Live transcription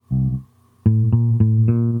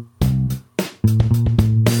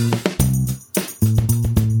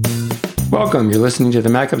Welcome. You're listening to the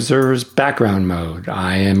Mac Observer's Background Mode.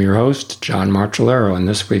 I am your host, John Martellaro, and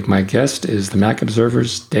this week my guest is the Mac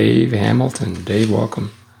Observer's Dave Hamilton. Dave,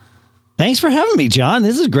 welcome. Thanks for having me, John.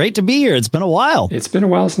 This is great to be here. It's been a while. It's been a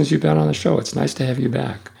while since you've been on the show. It's nice to have you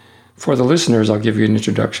back. For the listeners, I'll give you an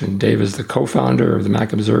introduction. Dave is the co-founder of the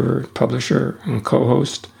Mac Observer, publisher, and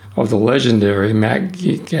co-host of the legendary Mac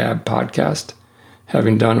Geek Gab podcast,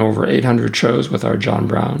 having done over 800 shows with our John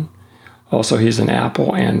Brown. Also, he's an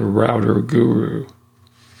Apple and router guru.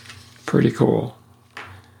 Pretty cool.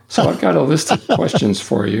 So I've got a list of questions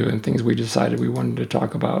for you and things we decided we wanted to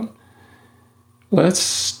talk about. Let's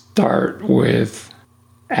start with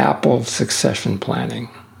Apple succession planning.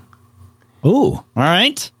 Ooh, all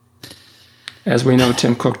right. As we know,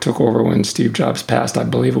 Tim Cook took over when Steve Jobs passed. I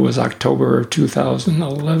believe it was October of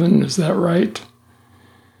 2011. Is that right?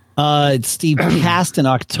 Steve passed in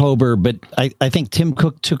October, but I think Tim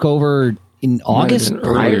Cook took over in August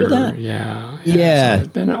prior to that. Yeah. So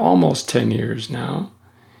it's been almost 10 years now.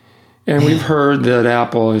 And we've heard that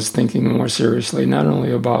Apple is thinking more seriously, not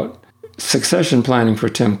only about succession planning for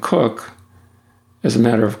Tim Cook, as a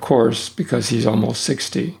matter of course, because he's almost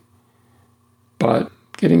 60, but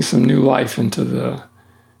getting some new life into the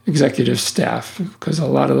executive staff, because a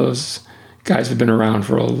lot of those guys have been around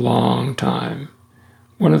for a long time.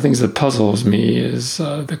 One of the things that puzzles me is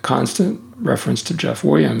the constant reference to Jeff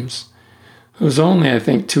Williams, who's only, I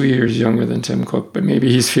think, 2 years younger than Tim Cook, but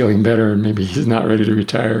maybe he's feeling better and maybe he's not ready to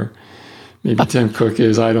retire. Maybe Tim Cook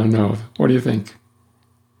is, I don't know. What do you think?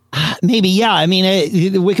 Maybe, yeah. I mean,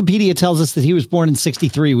 Wikipedia tells us that he was born in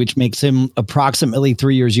 1963, which makes him approximately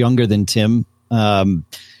 3 years younger than Tim.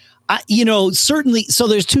 Certainly. So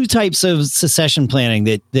there's two types of succession planning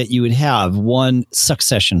that you would have. One,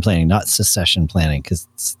 succession planning, not secession planning, because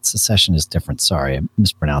secession is different. Sorry, I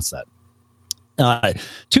mispronounced that.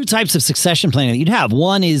 Two types of succession planning that you'd have.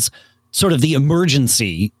 One is sort of the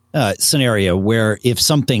emergency scenario where if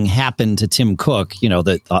something happened to Tim Cook,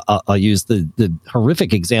 I'll use the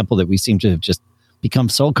horrific example that we seem to have just become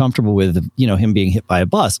so comfortable with, him being hit by a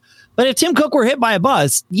bus. But if Tim Cook were hit by a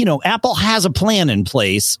bus, Apple has a plan in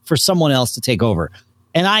place for someone else to take over.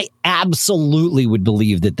 And I absolutely would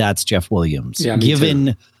believe that that's Jeff Williams. Yeah, given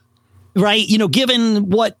too. Right. Given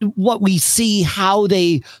what we see, how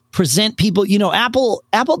they present people, Apple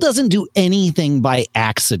doesn't do anything by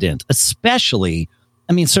accident, especially.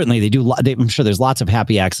 I mean, certainly they do. I'm sure there's lots of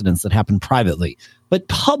happy accidents that happen privately, but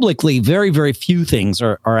publicly, very, very few things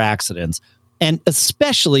are accidents. And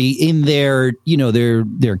especially in their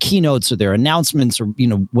keynotes or their announcements or,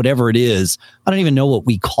 whatever it is. I don't even know what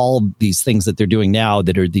we call these things that they're doing now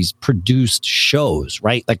that are these produced shows,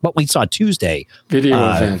 right? Like what we saw Tuesday. Video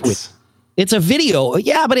events. It's a video.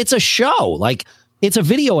 Yeah, but it's a show. Like it's a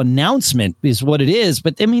video announcement is what it is.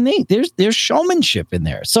 But I mean, there's showmanship in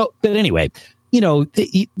there. So, but anyway,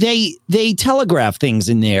 they telegraph things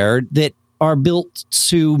in there that are built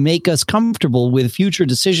to make us comfortable with future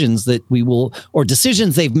decisions that we will, or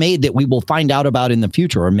decisions they've made that we will find out about in the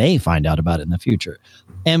future or may find out about in the future.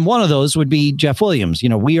 And one of those would be Jeff Williams.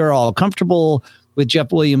 We are all comfortable with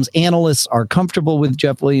Jeff Williams. Analysts are comfortable with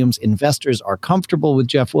Jeff Williams. Investors are comfortable with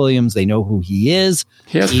Jeff Williams. They know who he is.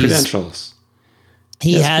 He has credentials.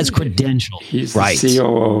 He has credentials. He's right. The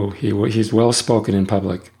COO. He's well-spoken in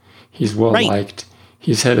public. He's well-liked. Right.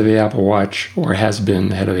 He's head of the Apple Watch, or has been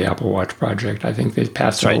head of the Apple Watch project. I think they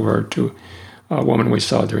passed it over to a woman we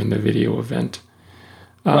saw during the video event.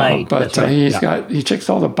 Right. But he checks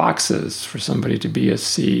all the boxes for somebody to be a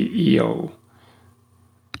CEO.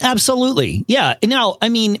 Absolutely. Yeah. Now, I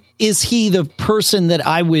mean, is he the person that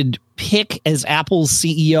I would pick as Apple's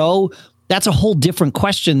CEO? That's a whole different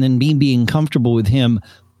question than me being comfortable with him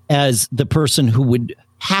as the person who would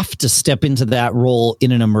have to step into that role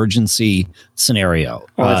in an emergency scenario.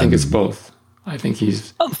 Well, I think it's both. I think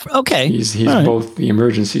he's okay. He's both the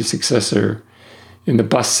emergency successor in the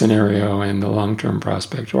bus scenario and the long-term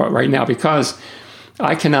prospect right now, because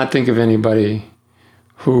I cannot think of anybody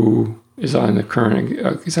who is on the current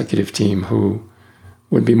executive team who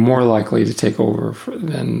would be more likely to take over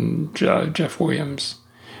than Jeff Williams.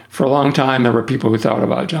 For a long time, there were people who thought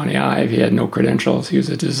about Johnny Ive. He had no credentials. He was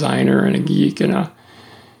a designer and a geek and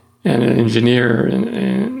an engineer,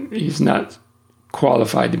 and he's not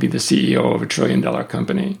qualified to be the CEO of a $1 trillion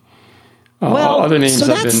company. Other names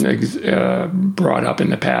have been brought up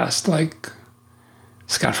in the past, like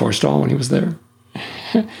Scott Forstall when he was there.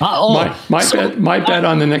 My bet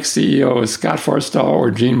on the next CEO is Scott Forstall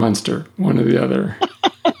or Gene Munster, one or the other.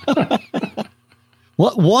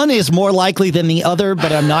 One is more likely than the other,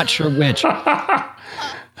 but I'm not sure which. But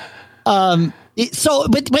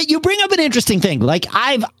you bring up an interesting thing. Like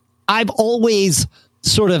I've always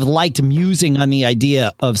sort of liked musing on the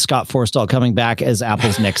idea of Scott Forstall coming back as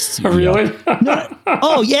Apple's next CEO. Really?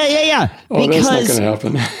 Oh, yeah. Oh, that's not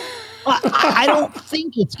going to happen. I don't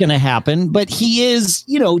think it's going to happen, but he is,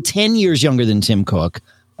 10 years younger than Tim Cook.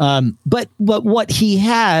 But what he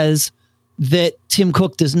has that Tim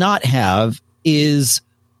Cook does not have is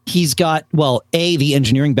he's got, well, A, the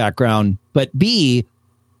engineering background, but B,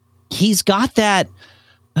 he's got that,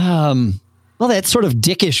 that sort of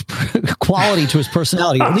dickish quality to his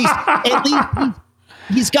personality. At least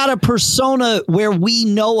he's got a persona where we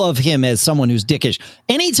know of him as someone who's dickish.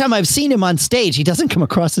 Anytime I've seen him on stage, he doesn't come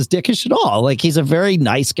across as dickish at all. Like, he's a very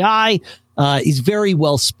nice guy. He's very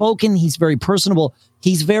well spoken. He's very personable.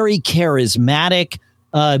 He's very charismatic.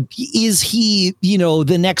 Is he,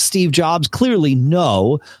 the next Steve Jobs? Clearly,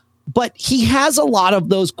 no. But he has a lot of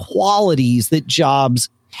those qualities that Jobs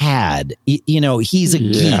had. He's a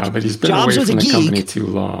geek. Yeah, but he's been Jobs away was from a the geek. company too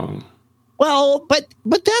long. Well, but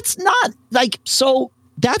that's not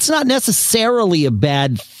that's not necessarily a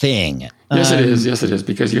bad thing. Yes, it is. Yes, it is.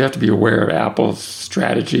 Because you have to be aware of Apple's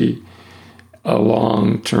strategy, a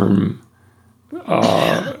long-term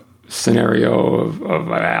scenario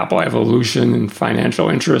of Apple evolution and financial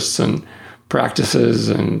interests and practices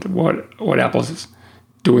and what Apple's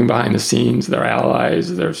doing behind the scenes, their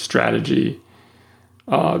allies, their strategy,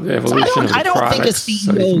 the evolution of the products.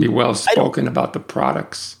 So they can be well spoken about the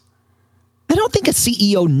products. I don't think a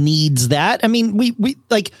CEO needs that. I mean, we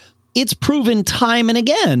like, it's proven time and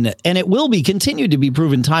again, and it will be continued to be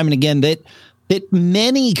proven time and again that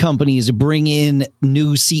many companies bring in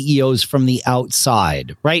new CEOs from the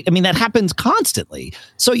outside, right? I mean, that happens constantly.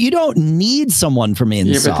 So you don't need someone from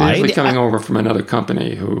inside. Yeah, but they're usually coming over from another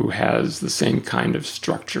company who has the same kind of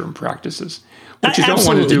structure and practices. What you don't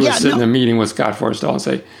want to do is sit in a meeting with Scott Forstall and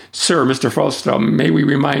say, "Sir, Mr. Forstall, may we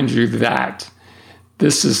remind you that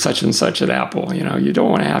this is such and such at Apple." You don't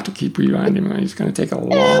want to have to keep reminding him. He's going to take a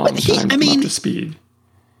long time to come up to speed.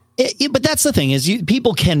 But that's the thing is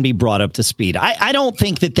people can be brought up to speed. I don't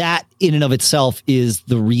think that in and of itself is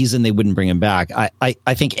the reason they wouldn't bring him back. I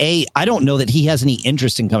think I don't know that he has any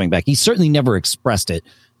interest in coming back. He certainly never expressed it.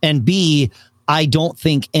 And B, I don't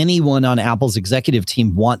think anyone on Apple's executive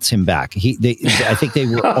team wants him back. I think they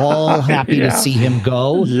were all happy to see him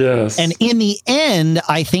go. Yes. And in the end,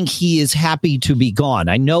 I think he is happy to be gone.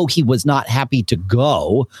 I know he was not happy to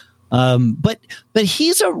go, but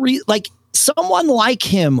he's someone like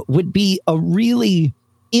him would be a really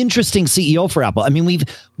interesting CEO for Apple. I mean,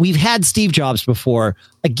 we've had Steve Jobs before.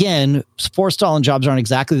 Again, Forstall and Jobs aren't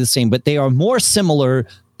exactly the same, but they are more similar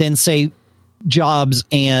than, say, Jobs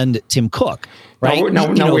and Tim Cook, right?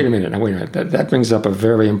 Now, wait a minute. That brings up a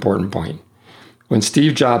very important point. When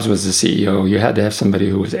Steve Jobs was the CEO, you had to have somebody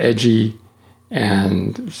who was edgy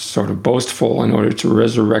and sort of boastful in order to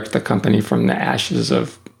resurrect the company from the ashes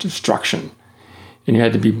of destruction. And you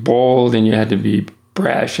had to be bold, and you had to be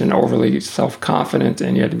brash and overly self-confident,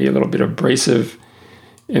 and you had to be a little bit abrasive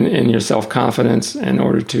in your self-confidence in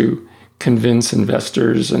order to convince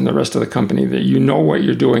investors and the rest of the company that you know what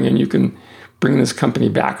you're doing and you can bring this company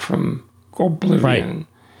back from oblivion. Right.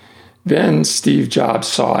 Then Steve Jobs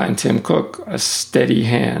saw in Tim Cook a steady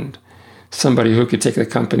hand, somebody who could take the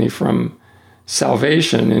company from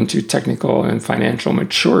salvation into technical and financial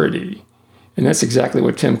maturity. And that's exactly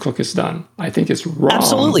what Tim Cook has done. I think it's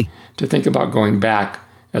wrong to think about going back,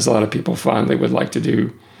 as a lot of people fondly would like to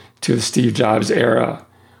do, to the Steve Jobs era,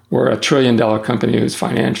 where a $1 trillion company who's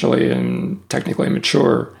financially and technically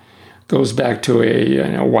mature goes back to a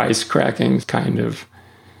wisecracking kind of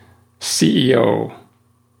CEO.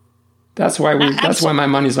 That's why my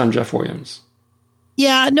money's on Jeff Williams.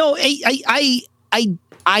 Yeah, no,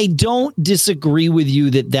 I don't disagree with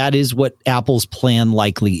you that is what Apple's plan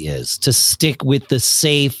likely is, to stick with the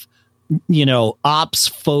safe, ops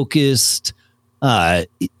focused,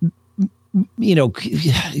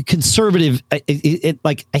 conservative.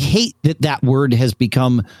 I hate that word has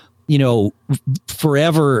become,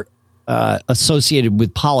 forever associated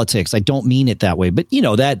with politics. I don't mean it that way, but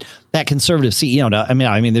that conservative CEO.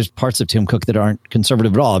 I mean, there's parts of Tim Cook that aren't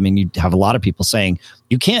conservative at all. I mean, you have a lot of people saying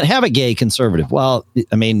you can't have a gay conservative. Well,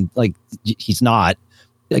 I mean, he's not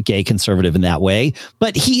a gay conservative in that way,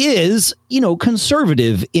 but he is,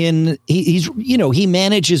 conservative in he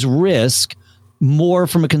manages risk more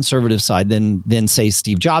from a conservative side than say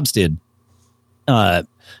Steve Jobs did.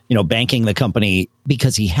 Banking the company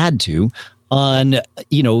because he had to on,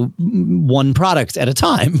 one product at a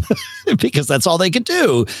time because that's all they could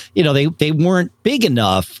do. They weren't big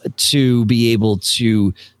enough to be able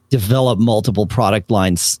to develop multiple product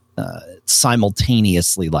lines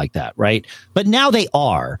simultaneously like that. Right. But now they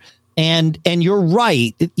are. And you're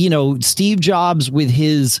right. You know, Steve Jobs, with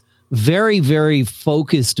his very, very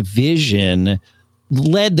focused vision,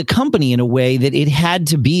 led the company in a way that it had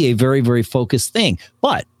to be a very, very focused thing.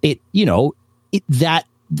 But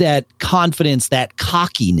that confidence, that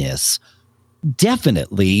cockiness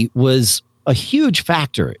definitely was a huge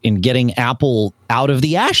factor in getting Apple out of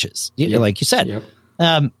the ashes, like you said.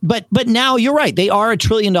 Yep. But now you're right. They are $1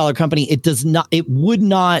 trillion company. It would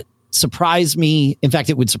not surprise me. In fact,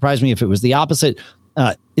 it would surprise me if it was the opposite.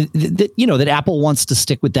 That Apple wants to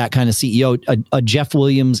stick with that kind of CEO. Jeff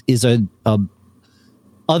Williams is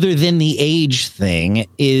other than the age thing,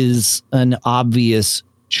 is an obvious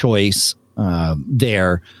choice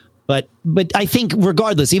there. But I think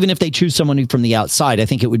regardless, even if they choose someone from the outside, I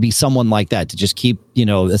think it would be someone like that to just keep,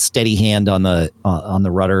 a steady hand on the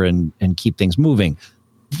rudder and keep things moving.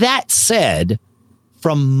 That said,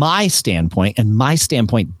 from my standpoint, and my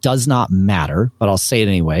standpoint does not matter, but I'll say it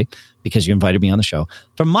anyway because you invited me on the show.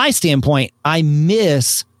 From my standpoint, I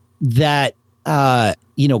miss that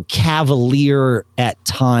cavalier at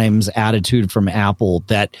times attitude from Apple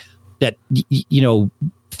that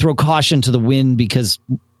throw caution to the wind because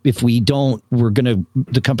if we don't,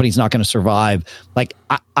 the company's not going to survive. Like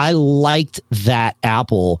I liked that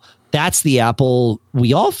Apple. That's the Apple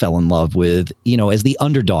we all fell in love with, as the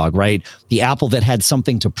underdog, right? The Apple that had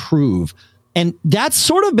something to prove. And that's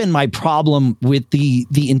sort of been my problem with the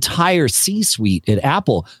entire C-suite at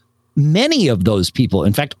Apple. Many of those people,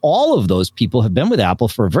 in fact, all of those people have been with Apple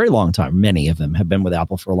for a very long time. Many of them have been with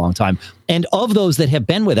Apple for a long time. And of those that have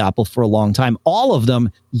been with Apple for a long time, all of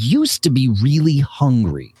them used to be really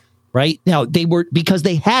hungry, right? Now, they were, because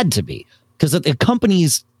they had to be, because the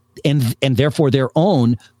companies and therefore their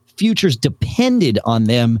own futures depended on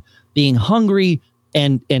them being hungry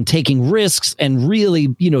and taking risks and really,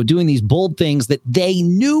 doing these bold things that they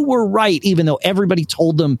knew were right, even though everybody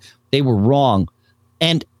told them they were wrong.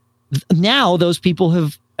 And now those people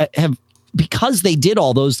have because they did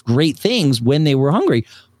all those great things when they were hungry,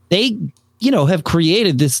 they have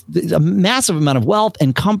created this a massive amount of wealth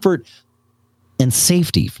and comfort and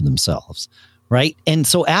safety for themselves, right? And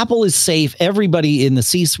so Apple is safe. Everybody in the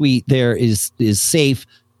C-suite there is safe,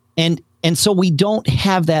 and so we don't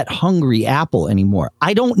have that hungry Apple anymore.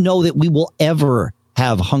 I don't know that we will ever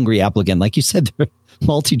have hungry Apple again. Like you said, they're a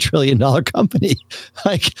multi-trillion-dollar company.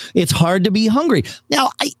 Like, it's hard to be hungry.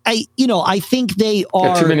 Now, I think they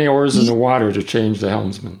are... Got too many oars in the water to change the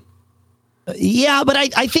helmsman. Yeah, but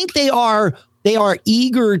I think they are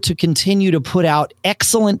eager to continue to put out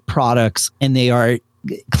excellent products, and they are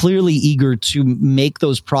clearly eager to make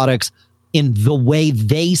those products in the way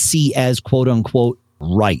they see as quote-unquote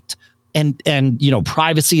right. And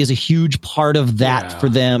privacy is a huge part of that for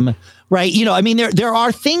them, right? There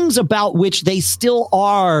are things about which they still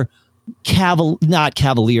are not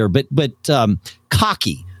cavalier, but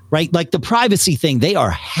cocky, right? Like the privacy thing, they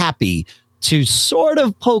are happy to sort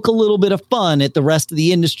of poke a little bit of fun at the rest of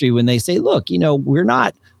the industry when they say, look,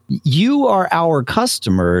 you are our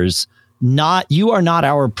customers, you are not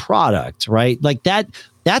our product, right? Like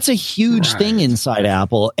that's a huge thing inside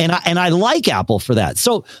Apple. And I like Apple for that.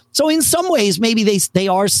 So in some ways, maybe they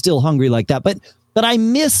are still hungry like that, but I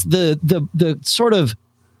miss the sort of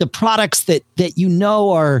the products that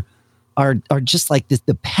are just like this,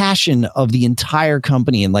 the passion of the entire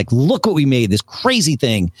company. And like, look what we made, this crazy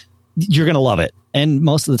thing. You're going to love it. And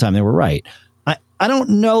most of the time they were right. I don't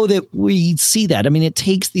know that we see that. I mean, it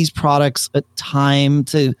takes these products a time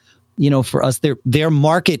to, for us, their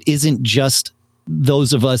market isn't just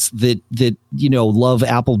those of us that love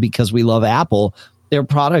Apple because we love Apple. Their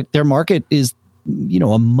market is,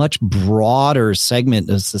 a much broader segment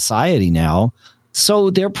of society now. So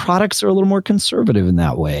their products are a little more conservative in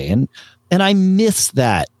that way. And I miss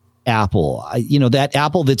that Apple, that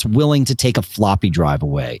Apple that's willing to take a floppy drive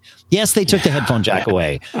away. Yes, they took the headphone jack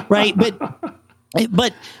away, right? But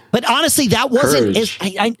honestly, that wasn't as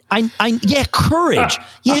courage.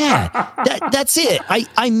 Yeah, that's it.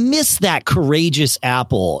 I miss that courageous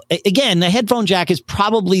Apple. Again, the headphone jack is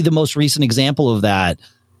probably the most recent example of that.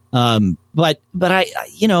 But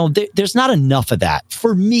there's not enough of that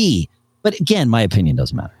for me. But again, my opinion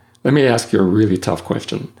doesn't matter. Let me ask you a really tough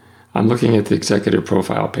question. I'm looking at the executive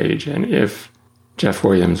profile page, and if Jeff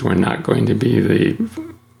Williams were not going to be the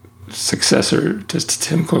successor to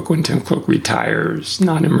Tim Cook when Tim Cook retires,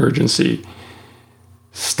 non-emergency,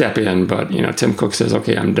 step in, but Tim Cook says,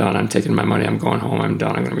 okay, I'm done, I'm taking my money, I'm going home, I'm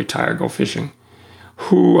done, I'm going to retire, go fishing.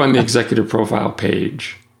 Who on the executive profile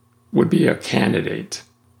page would be a candidate?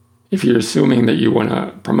 If you're assuming that you want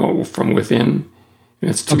to promote from within, and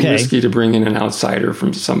it's too risky to bring in an outsider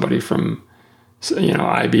from somebody from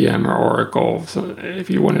IBM or Oracle. So if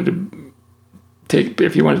you wanted to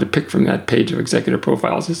pick from that page of executive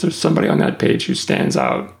profiles, is there somebody on that page who stands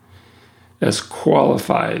out as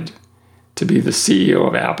qualified to be the CEO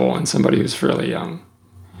of Apple and somebody who's fairly young?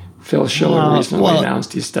 Phil Schiller recently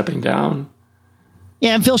announced he's stepping down.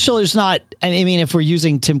 Yeah, and Phil Schiller's not. I mean, if we're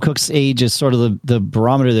using Tim Cook's age as sort of the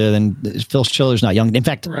barometer there, then Phil Schiller's not young. In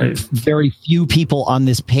fact, very few people on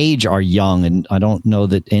this page are young, and I don't know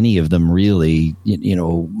that any of them really,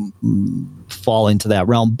 fall into that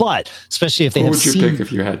realm. But especially if they have seen. Who would you pick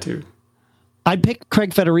if you had to? I'd pick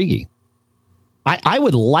Craig Federighi. I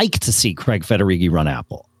would like to see Craig Federighi run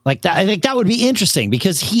Apple like that. I think that would be interesting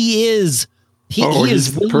because he is.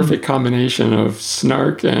 He's the perfect combination of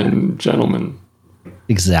snark and gentleman.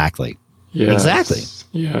 Exactly. Yes. Exactly.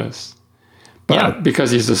 Yes. But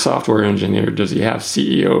because he's a software engineer, does he have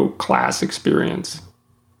CEO class experience?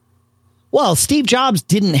 Well, Steve Jobs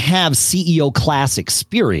didn't have CEO class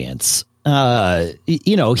experience.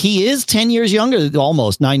 He is 10 years younger,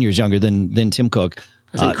 almost 9 years younger than Tim Cook.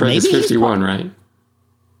 I think Craig's 51, right?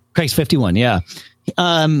 Craig's 51, yeah.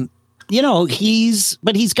 He's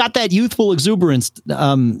got that youthful exuberance,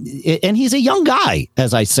 and he's a young guy,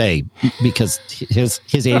 as I say, because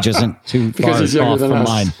his age isn't too far off from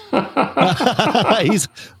mine.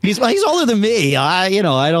 he's older than me. I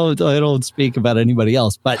don't speak about anybody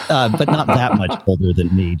else, but not that much older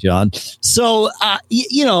than me, John. So I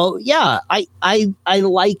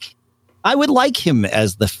would like him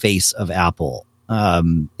as the face of Apple.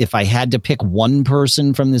 If I had to pick one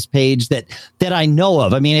person from this page that I know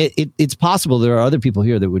of, I mean, it's possible there are other people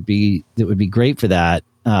here that would be great for that.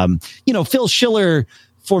 Phil Schiller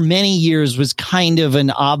for many years was kind of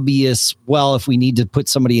an obvious, well, if we need to put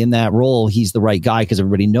somebody in that role, he's the right guy because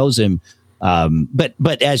everybody knows him.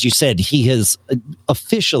 But as you said, he has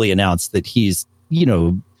officially announced that he's,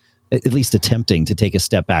 at least attempting to take a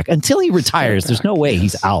step back until he retires. There's no way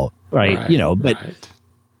he's out. Right.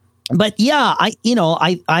 But yeah,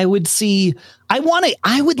 I would see. I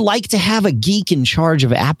would like to have a geek in charge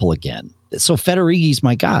of Apple again. So Federighi's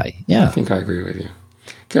my guy. Yeah, I think I agree with you.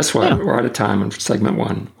 Guess what? Yeah. We're out of time on segment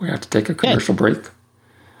one. We have to take a commercial break.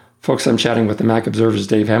 Folks, I'm chatting with the Mac Observer's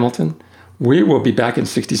Dave Hamilton. We will be back in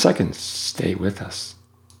 60 seconds. Stay with us.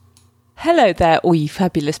 Hello there, all you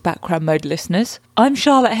fabulous Background Mode listeners. I'm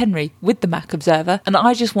Charlotte Henry with the Mac Observer, and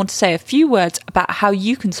I just want to say a few words about how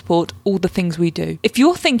you can support all the things we do. If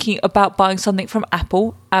you're thinking about buying something from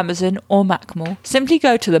Apple, Amazon, or Macmore, simply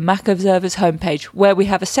go to the Mac Observer's homepage where we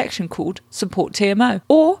have a section called Support TMO.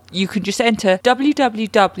 Or you can just enter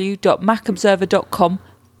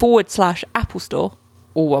www.macobserver.com/Apple Store,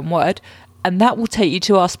 all one word, and that will take you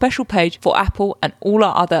to our special page for Apple and all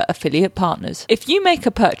our other affiliate partners. If you make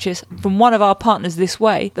a purchase from one of our partners this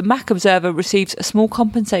way, the Mac Observer receives a small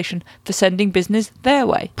compensation for sending business their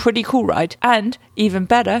way. Pretty cool, right? And, even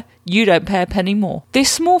better, you don't pay a penny more. This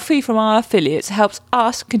small fee from our affiliates helps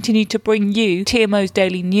us continue to bring you TMO's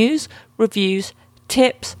daily news, reviews,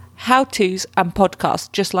 tips, how-tos, and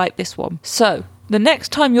podcasts just like this one. So, the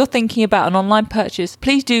next time you're thinking about an online purchase,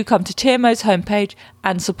 please do come to TMO's homepage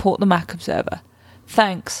and support the Mac Observer.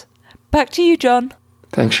 Thanks. Back to you, John.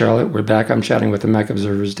 Thanks, Charlotte. We're back. I'm chatting with the Mac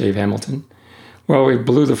Observer's Dave Hamilton. Well, we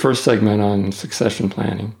blew the first segment on succession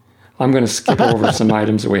planning. I'm going to skip over some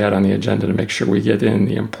items that we had on the agenda to make sure we get in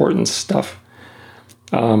the important stuff.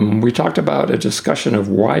 We talked about a discussion of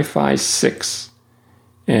Wi-Fi 6.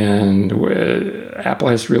 And Apple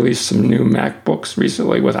has released some new MacBooks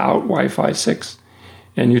recently without Wi-Fi 6.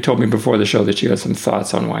 And you told me before the show that you had some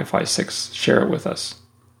thoughts on Wi-Fi 6. Share it with us.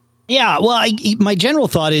 Yeah, well, my general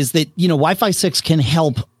thought is that, Wi-Fi 6 can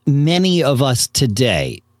help many of us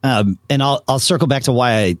today. And I'll circle back to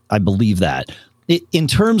why I believe that. In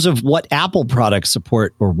terms of what Apple products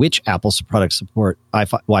support or which Apple products support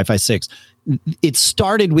Wi-Fi 6, it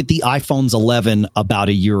started with the iPhones 11 about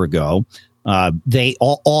a year ago. They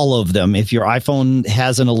all of them. If your iPhone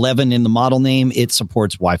has an 11 in the model name, it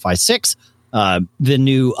supports Wi-Fi 6. The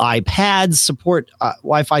new iPads support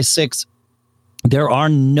Wi-Fi 6. There are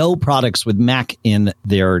no products with Mac in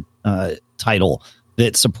their title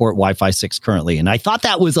that support Wi-Fi 6 currently. And I thought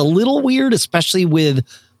that was a little weird, especially with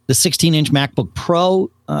the 16-inch MacBook Pro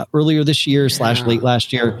earlier this year / late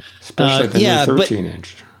last year. Especially the new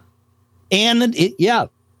 13-inch.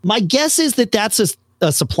 My guess is that that's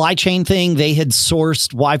a supply chain thing. They had sourced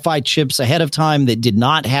Wi-Fi chips ahead of time that did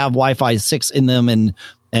not have Wi-Fi 6 in them, and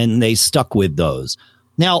they stuck with those.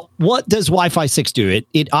 Now, what does Wi-Fi 6 do?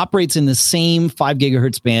 It operates in the same 5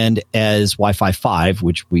 gigahertz band as Wi-Fi 5,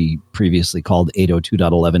 which we previously called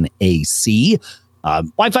 802.11ac.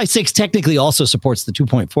 Wi-Fi 6 technically also supports the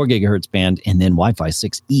 2.4 gigahertz band and then Wi-Fi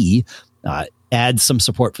 6E. add some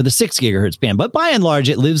support for the 6 gigahertz band. But by and large,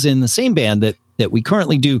 it lives in the same band that we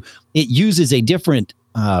currently do. It uses a different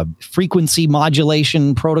frequency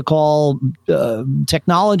modulation protocol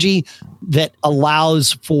technology that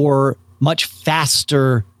allows for much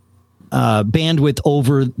faster bandwidth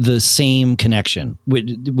over the same connection,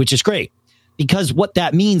 which is great. Because what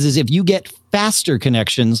that means is if you get faster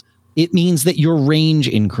connections, it means that your range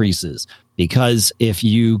increases. Because if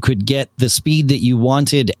you could get the speed that you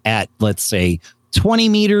wanted at, let's say, 20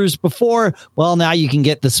 meters before, well, now you can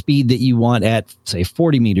get the speed that you want at, say,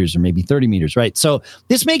 40 meters or maybe 30 meters, right? So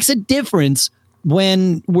this makes a difference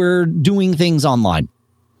when we're doing things online.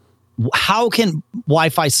 How can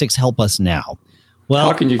Wi-Fi 6 help us now? Well,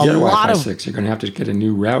 how can you get Wi-Fi 6? You're going to have to get a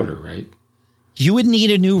new router, right? You would need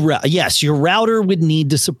a new router. Yes, your router would need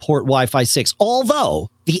to support Wi-Fi 6. Although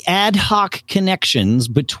the ad hoc connections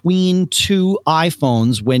between two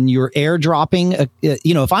iPhones when you're airdropping,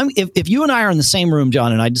 if you and I are in the same room,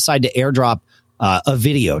 John, and I decide to airdrop a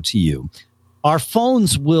video to you, our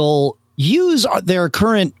phones will use their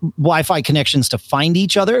current Wi-Fi connections to find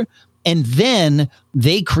each other, and then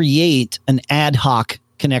they create an ad hoc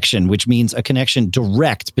connection, which means a connection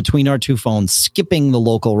direct between our two phones, skipping the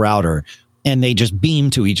local router. And they just beam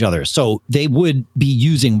to each other. So they would be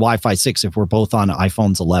using Wi-Fi 6 if we're both on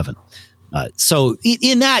iPhones 11. So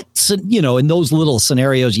in those little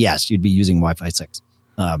scenarios, yes, you'd be using Wi-Fi 6.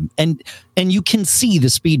 And you can see the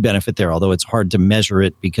speed benefit there, although it's hard to measure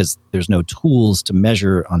it because there's no tools to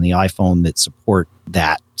measure on the iPhone that support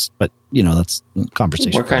that. But, that's a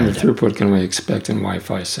conversation. What kind of throughput can we expect in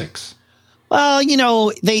Wi-Fi 6? Well,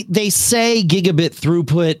 they say gigabit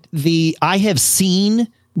throughput. I have seen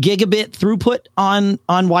gigabit throughput on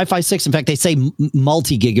Wi-Fi 6. In fact, they say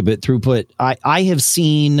multi-gigabit throughput. I have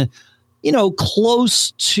seen,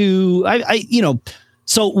 close to,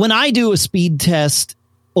 so when I do a speed test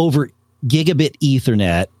over gigabit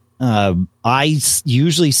Ethernet, I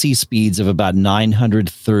usually see speeds of about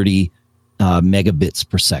 930 megabits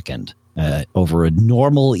per second over a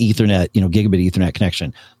normal Ethernet, gigabit Ethernet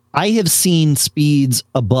connection. I have seen speeds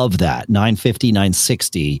above that, 950,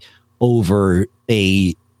 960 over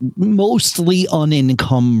a mostly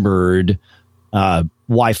unencumbered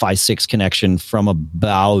Wi-Fi 6 connection from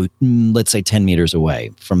about, let's say, 10 meters away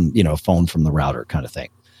from, phone from the router kind of thing.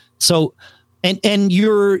 So, and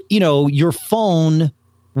your phone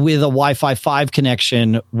with a Wi-Fi 5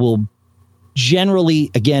 connection will generally,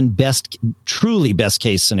 again, truly best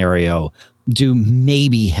case scenario, do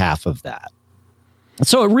maybe half of that.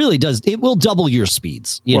 So it really does. It will double your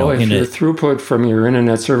speeds. If your throughput from your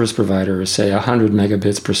internet service provider is, say, 100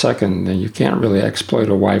 megabits per second, then you can't really exploit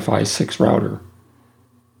a Wi-Fi 6 router.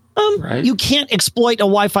 Right? You can't exploit a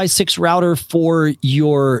Wi-Fi 6 router for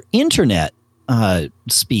your internet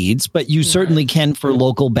speeds, but you certainly can for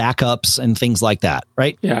local backups and things like that,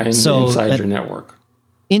 right? Yeah, inside your network.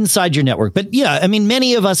 Inside your network. But yeah, I mean,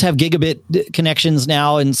 many of us have gigabit connections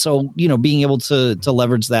now. And so, being able to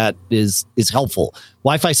leverage that is helpful.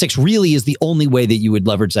 Wi-Fi 6 really is the only way that you would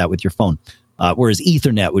leverage that with your phone, whereas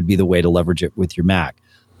Ethernet would be the way to leverage it with your Mac.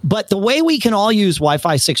 But the way we can all use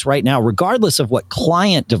Wi-Fi 6 right now, regardless of what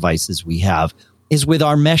client devices we have, is with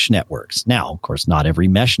our mesh networks. Now, of course, not every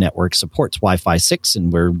mesh network supports Wi-Fi 6,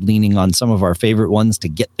 and we're leaning on some of our favorite ones to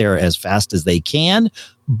get there as fast as they can.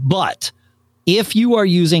 But if you are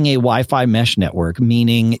using a Wi-Fi mesh network,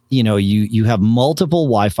 meaning, you have multiple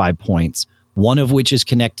Wi-Fi points, one of which is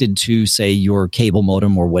connected to, say, your cable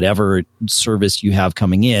modem or whatever service you have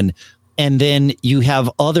coming in, and then you have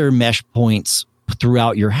other mesh points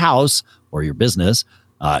throughout your house or your business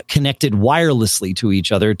connected wirelessly to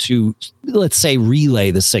each other to, let's say,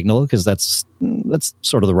 relay the signal, because that's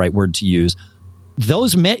sort of the right word to use.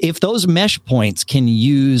 If those mesh points can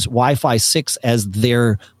use Wi-Fi 6 as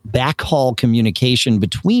their backhaul communication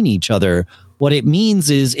between each other, what it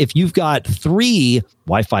means is if you've got 3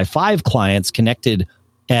 Wi-Fi 5 clients connected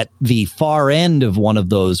at the far end of one of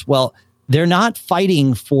those, well, they're not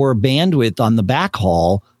fighting for bandwidth on the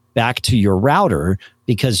backhaul back to your router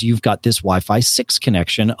because you've got this Wi-Fi 6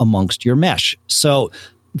 connection amongst your mesh. So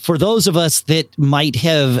for those of us that might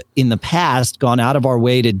have in the past gone out of our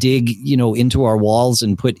way to dig, into our walls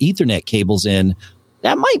and put Ethernet cables in,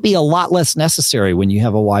 that might be a lot less necessary when you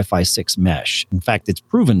have a Wi-Fi 6 mesh. In fact, it's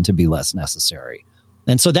proven to be less necessary.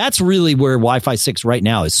 And so that's really where Wi-Fi 6 right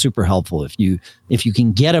now is super helpful. If you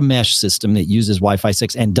can get a mesh system that uses Wi-Fi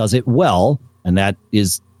 6 and does it well, and that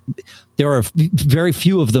is, there are very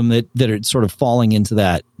few of them that are sort of falling into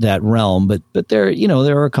that realm, but there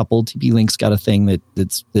are a couple. TP-Link's got a thing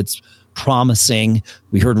that's promising.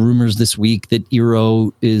 We heard rumors this week that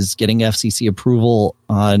Eero is getting FCC approval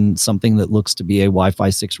on something that looks to be a Wi-Fi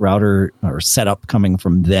 6 router or setup coming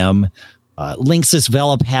from them. Linksys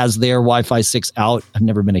Velop has their Wi-Fi 6 out. I've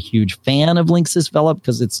never been a huge fan of Linksys Velop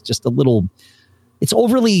because it's just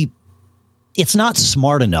it's not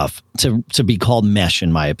smart enough to be called mesh,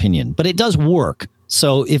 in my opinion, but it does work.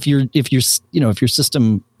 So if your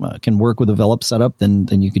system can work with a Velop setup, then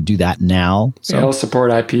you could do that now. So they'll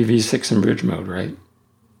support IPv6 in bridge mode, right?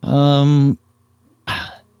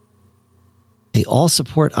 They all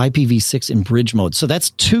support IPv6 in bridge mode. So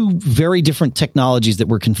that's two very different technologies that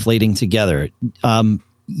we're conflating together.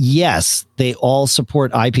 Yes, they all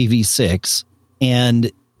support IPv6, and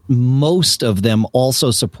most of them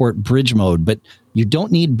also support bridge mode, but you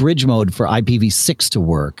don't need bridge mode for IPv6 to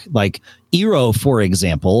work. Like Eero, for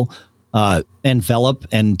example, and Velop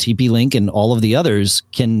and TP-Link and all of the others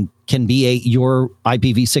can be your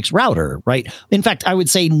IPv6 router, right? In fact, I would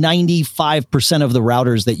say 95% of the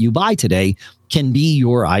routers that you buy today can be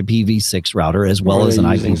your IPv6 router as well as an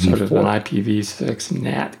IPv4. Sort of an IPv6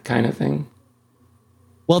 NAT kind of thing.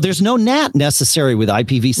 Well, there's no NAT necessary with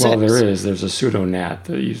IPv6. Well, there is. There's a pseudo NAT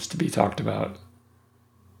that used to be talked about.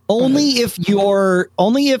 Only if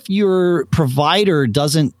your provider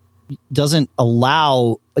doesn't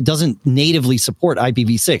natively support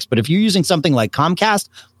IPv6. But if you're using something like Comcast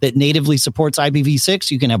that natively supports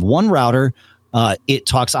IPv6, you can have one router. It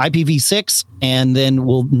talks IPv6 and then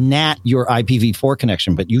will NAT your IPv4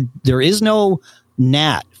 connection. But there is no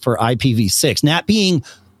NAT for IPv6.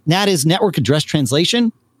 NAT is network address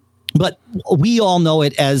translation, but we all know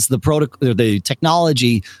it as the protocol, the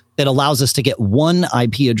technology that allows us to get one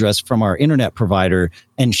IP address from our internet provider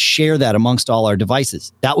and share that amongst all our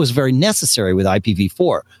devices. That was very necessary with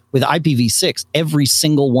IPv4. With IPv6, every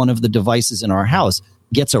single one of the devices in our house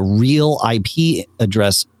gets a real IP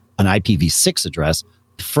address, an IPv6 address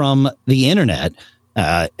from the internet,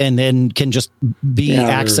 and then can just be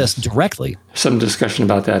accessed directly. Some discussion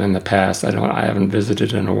about that in the past. I haven't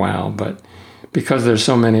visited in a while, but because there's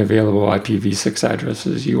so many available IPv6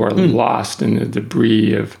 addresses, you are lost in the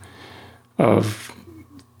debris of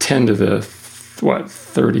 10 to the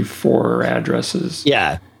 34 addresses.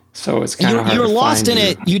 Yeah. So it's kind of hard. You're lost in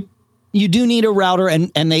it. You do need a router,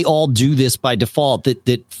 and they all do this by default. That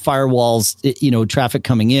firewalls, traffic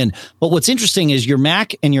coming in. But what's interesting is your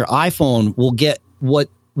Mac and your iPhone will get what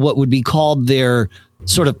would be called their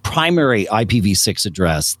sort of primary IPv6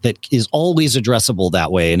 address that is always addressable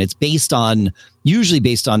that way, and it's usually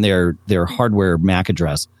based on their hardware MAC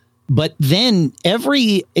address. But then I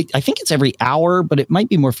think it's every hour, but it might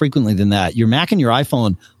be more frequently than that, your Mac and your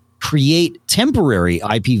iPhone create temporary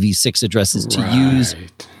IPv6 addresses to use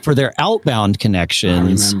for their outbound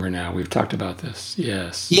connections. I remember now. We've talked about this.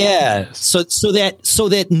 Yes. Yeah. Yes. So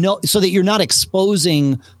that you're not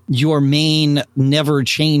exposing your main never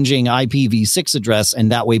changing IPv6 address,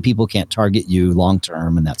 and that way people can't target you long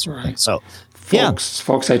term and that sort of thing. So,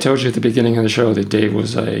 folks, I told you at the beginning of the show that Dave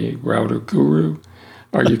was a router guru.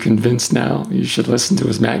 Are you convinced now? You should listen to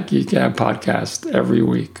his Mac Geek Gab podcast every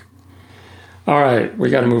week. All right, we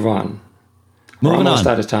got to move on. We're almost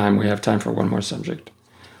out of time. We have time for one more subject.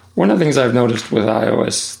 One of the things I've noticed with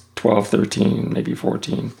iOS 12, 13, maybe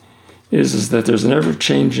 14, is that there's an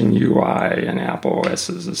ever-changing UI in Apple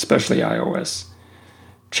OSs, especially iOS.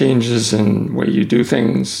 Changes in the way you do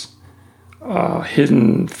things,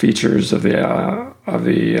 hidden features of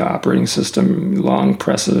the operating system, long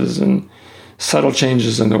presses, and subtle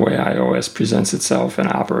changes in the way iOS presents itself and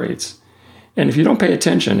operates. And if you don't pay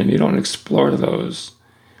attention and you don't explore those,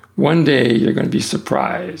 one day you're going to be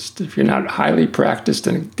surprised. If you're not highly practiced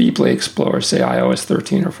and deeply explore, say, iOS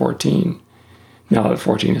 13 or 14, now that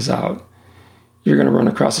 14 is out, you're going to run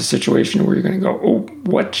across a situation where you're going to go, oh,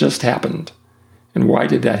 what just happened? And why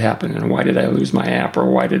did that happen? And why did I lose my app? Or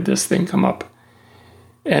why did this thing come up?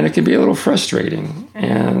 And it can be a little frustrating,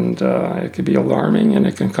 and it can be alarming, and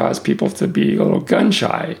it can cause people to be a little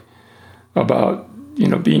gun-shy about,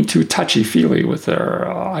 being too touchy-feely with their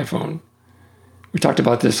iPhone. We talked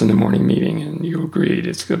about this in the morning meeting, and you agreed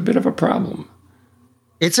it's a bit of a problem.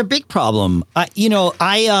 It's a big problem. My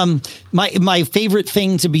favorite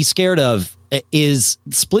thing to be scared of is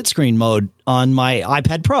split screen mode on my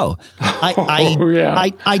iPad Pro.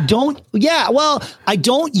 I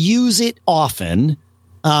don't use it often.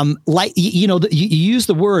 You use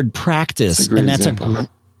the word practice, and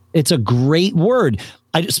it's a great word.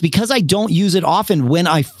 Because I don't use it often, when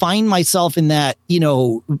I find myself in that,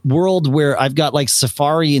 world where I've got like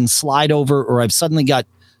Safari and slide over, or I've suddenly got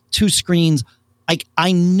two screens,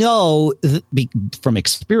 I know from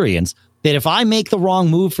experience that if I make the wrong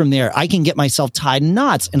move from there, I can get myself tied in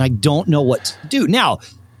knots and I don't know what to do. Now,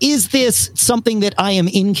 is this something that I am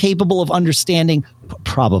incapable of understanding?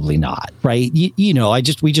 Probably not, right? You know,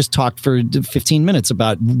 we just talked for 15 minutes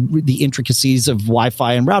about the intricacies of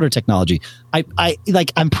Wi-Fi and router technology.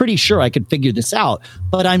 I'm pretty sure I could figure this out,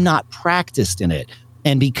 but I'm not practiced in it.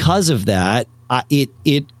 And because of that,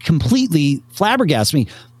 it completely flabbergasts me.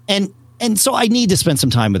 And so I need to spend some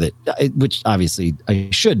time with it, which obviously I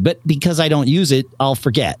should, but because I don't use it, I'll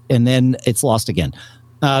forget and then it's lost again.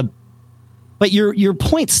 But your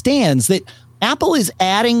point stands that Apple is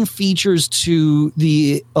adding features to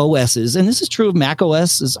the OSs, and this is true of Mac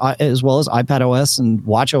OS as well as iPad OS and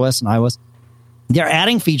Watch OS and iOS. They're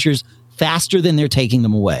adding features faster than they're taking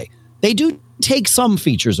them away. They do take some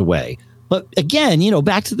features away. But again, you know,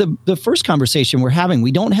 back to the first conversation we're having,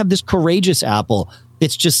 we don't have this courageous Apple.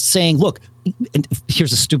 It's just saying, look, and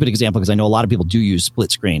here's a stupid example because I know a lot of people do use split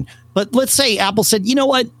screen. But let's say Apple said, you know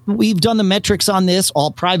what, we've done the metrics on this all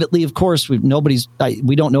privately. Of course, we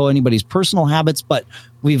don't know anybody's personal habits, but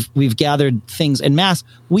we've gathered things en masse.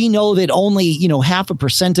 We know that only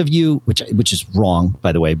 0.5% of you, which is wrong,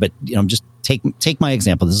 by the way. But just take my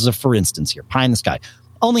example. This is a for instance here, pie in the sky.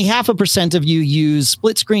 Only 0.5% of you use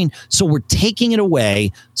split screen, so we're taking it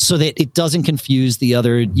away so that it doesn't confuse the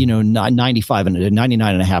other, 95 and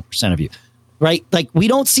 99.5% of you, right? Like we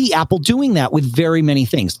don't see Apple doing that with very many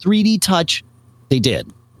things. 3D Touch, they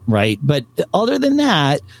did, right? But other than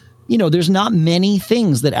that, there's not many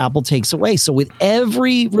things that Apple takes away. So with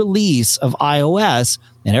every release of iOS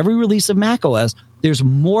and every release of macOS, there's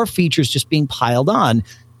more features just being piled on,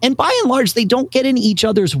 and by and large, they don't get in each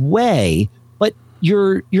other's way. But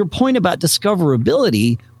your point about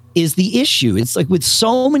discoverability is the issue. It's like with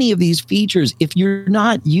so many of these features, if you're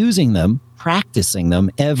not using them, practicing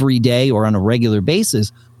them every day or on a regular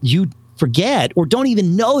basis, you forget or don't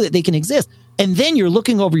even know that they can exist. And then you're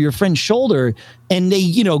looking over your friend's shoulder and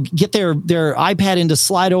they, get their iPad into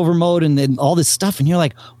slide over mode and then all this stuff. And you're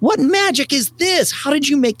like, what magic is this? How did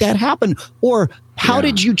you make that happen? Or how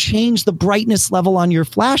did you change the brightness level on your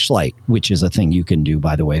flashlight? Which is a thing you can do,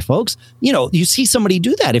 by the way, folks. You see somebody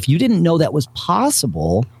do that. If you didn't know that was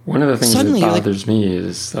possible. One of the things that bothers me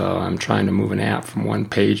is I'm trying to move an app from one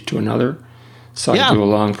page to another. So I do a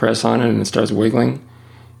long press on it and it starts wiggling.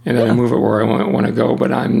 And then I move it where I want to go.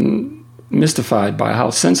 But I'm mystified by how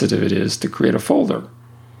sensitive it is to create a folder.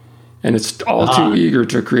 And it's all too eager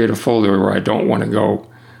to create a folder where I don't want to go.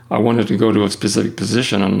 I wanted to go to a specific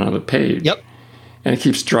position on another page. Yep. And it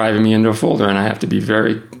keeps driving me into a folder, and I have to be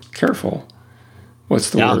very careful.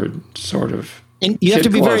 What's the word? Sort of. And you have to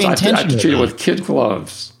be very intentional. I have to treat it with kid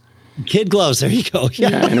gloves. Kid gloves, there you go.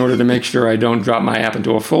 Yeah, in order to make sure I don't drop my app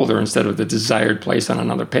into a folder instead of the desired place on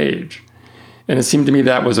another page. And it seemed to me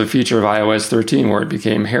that was a feature of iOS 13 where it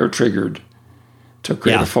became hair-triggered to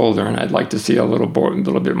create a folder. And I'd like to see a little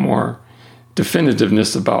bit more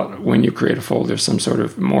definitiveness about when you create a folder, some sort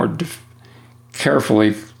of more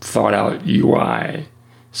carefully thought-out UI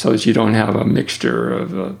so that you don't have a mixture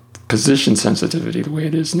of position sensitivity the way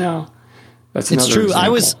it is now. That's another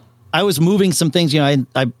example. I was moving some things. I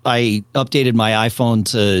updated my iPhone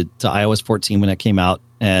to iOS 14 when it came out,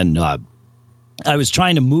 and I was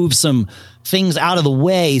trying to move some things out of the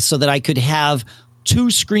way so that I could have two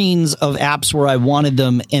screens of apps where I wanted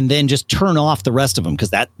them and then just turn off the rest of them,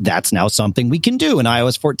 because that's now something we can do in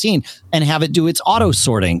iOS 14 and have it do its auto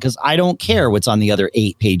sorting, because I don't care what's on the other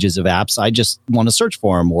 8 pages of apps. I just want to search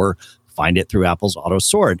for them or find it through Apple's auto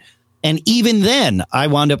sort. And even then, I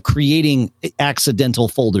wound up creating accidental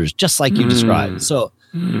folders, just like you described. So,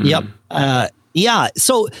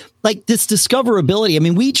 So, like this discoverability, I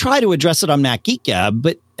mean, we try to address it on Mac Geek Gab,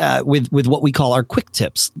 but with what we call our quick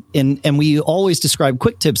tips. And we always describe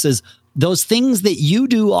quick tips as those things that you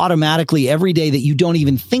do automatically every day that you don't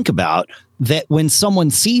even think about, that when someone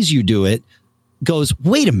sees you do it, goes,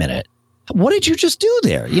 wait a minute, what did you just do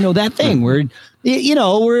there? That thing where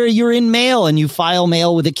you're in mail and you file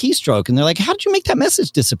mail with a keystroke and they're like, how did you make that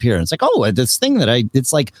message disappear? And it's like, oh, this thing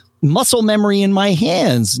it's like muscle memory in my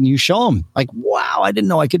hands. And you show them like, wow, I didn't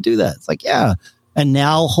know I could do that. It's like, yeah. And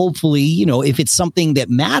now hopefully, if it's something that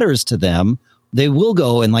matters to them, they will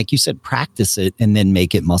go and, like you said, practice it and then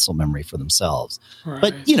make it muscle memory for themselves. Right.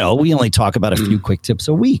 But, we only talk about a few quick tips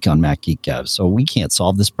a week on Mac Geek Gab, so we can't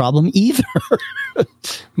solve this problem either.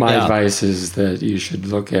 My advice is that you should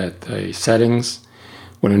look at the settings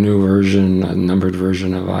when a numbered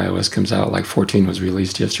version of iOS comes out, like 14 was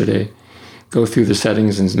released yesterday. Go through the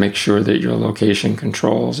settings and make sure that your location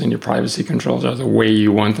controls and your privacy controls are the way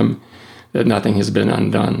you want them, that nothing has been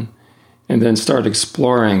undone. And then start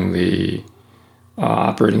exploring the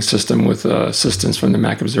operating system with assistance from the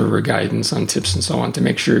Mac Observer guidance on tips and so on to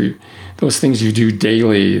make sure those things you do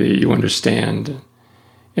daily that you understand.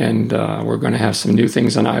 And we're going to have some new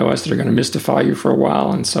things on iOS that are going to mystify you for a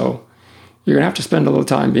while. And so you're going to have to spend a little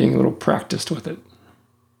time being a little practiced with it.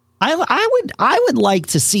 I would like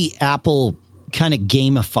to see Apple kind of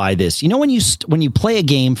gamify this. You know, when you play a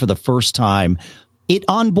game for the first time, it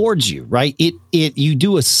onboards you, right? You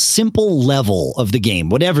do a simple level of the game,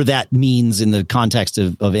 whatever that means in the context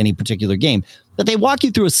of any particular game. But they walk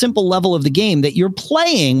you through a simple level of the game that you're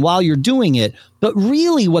playing while you're doing it. But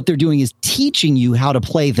really what they're doing is teaching you how to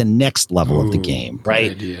play the next level of the game,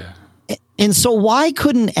 right? Good idea. And so why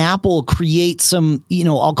couldn't Apple create some,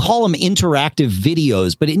 I'll call them interactive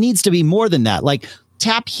videos, but it needs to be more than that. Like,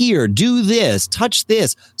 tap here, do this, touch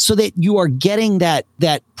this, so that you are getting that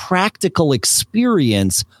practical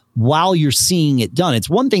experience while you're seeing it done. It's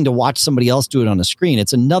one thing to watch somebody else do it on a screen.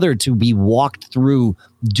 It's another to be walked through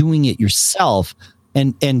doing it yourself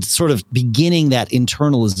and sort of beginning that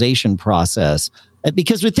internalization process.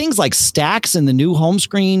 Because with things like stacks and the new home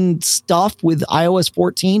screen stuff with iOS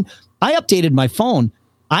 14, I updated my phone.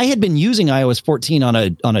 I had been using iOS 14 on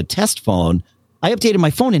a test phone. I updated my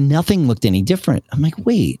phone and nothing looked any different. I'm like,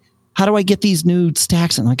 wait, how do I get these new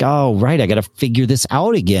stacks? I'm like, oh, right, I got to figure this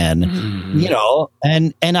out again,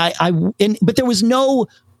 but there was no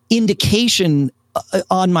indication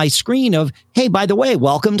on my screen of, hey, by the way,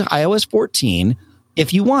 welcome to iOS 14.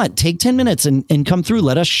 If you want, take 10 minutes and come through.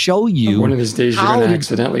 Let us show you. One of these days, you're going to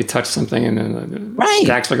accidentally touch something and then the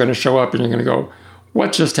stacks are going to show up and you're going to go,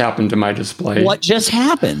 what just happened to my display? What just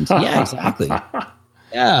happened? Yeah, exactly.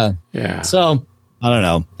 Yeah. So I don't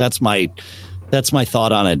know. That's my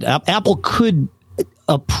thought on it. Apple could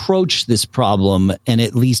approach this problem and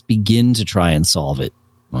at least begin to try and solve it.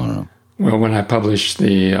 I don't know. Well, when I publish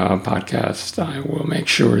the podcast, I will make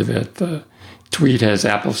sure that the tweet has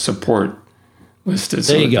Apple support listed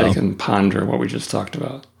so that they can ponder what we just talked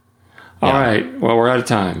about. All right. Well, we're out of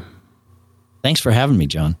time. Thanks for having me,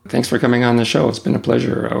 John. Thanks for coming on the show. It's been a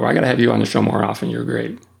pleasure. I got to have you on the show more often. You're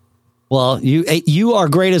great. Well, you are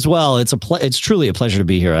great as well. It's truly a pleasure to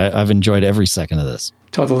be here. I've enjoyed every second of this.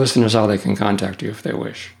 Tell the listeners how they can contact you if they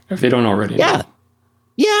wish, if they don't already know.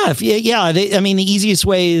 The easiest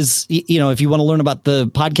way is, if you want to learn about the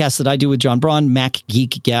podcast that I do with John Braun,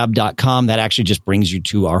 MacGeekGab.com. That actually just brings you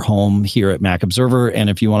to our home here at Mac Observer. And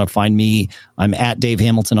if you want to find me, I'm at Dave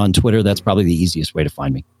Hamilton on Twitter. That's probably the easiest way to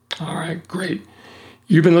find me. All right, great.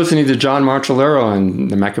 You've been listening to John Marchellaro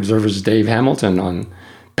and the Mac Observer's Dave Hamilton on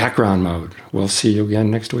Background Mode. We'll see you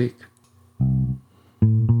again next week.